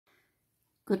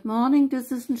Good morning,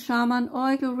 this is a Shaman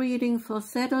Oracle reading for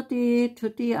Saturday.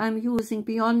 Today I'm using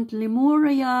Beyond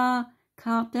Lemuria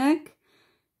card deck.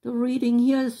 The reading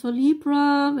here is for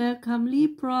Libra. Welcome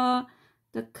Libra.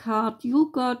 The card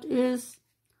you got is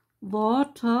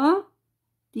Water,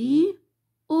 the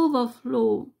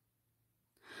Overflow.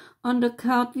 On the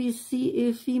card we see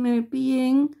a female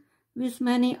being with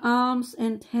many arms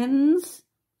and hands,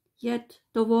 yet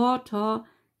the water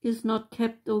is not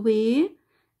kept away,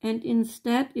 and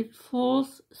instead it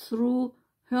falls through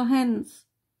her hands.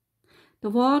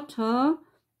 The water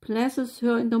blesses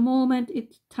her in the moment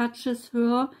it touches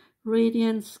her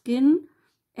radiant skin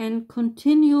and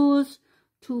continues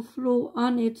to flow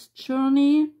on its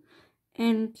journey,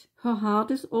 and her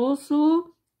heart is also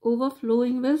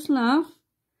overflowing with love,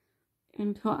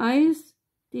 and her eyes,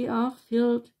 they are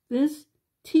filled with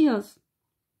tears.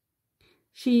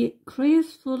 She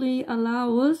gracefully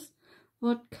allows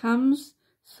what comes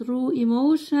through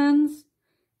emotions,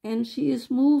 and she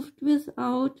is moved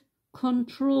without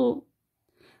control.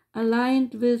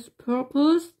 Aligned with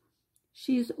purpose,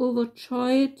 she is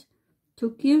overjoyed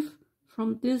to give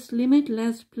from this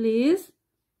limitless place,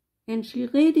 and she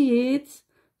radiates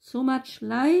so much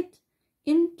light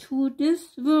into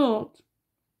this world.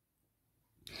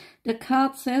 The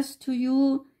card says to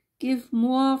you, give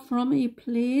more from a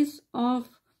place of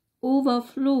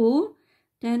overflow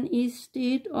than a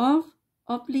state of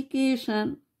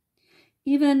obligation.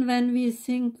 Even when we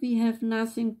think we have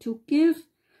nothing to give,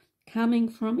 coming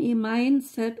from a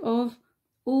mindset of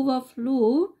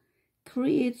overflow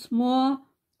creates more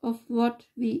of what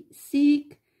we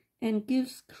seek and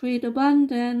gives great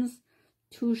abundance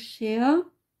to share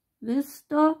with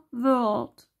the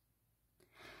world.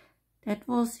 That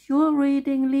was your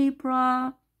reading,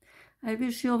 Libra. I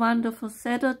wish you a wonderful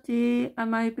Saturday. I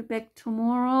might be back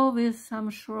tomorrow with some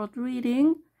short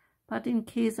reading. But in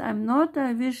case I'm not,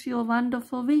 I wish you a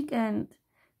wonderful weekend.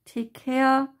 Take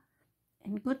care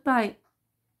and goodbye.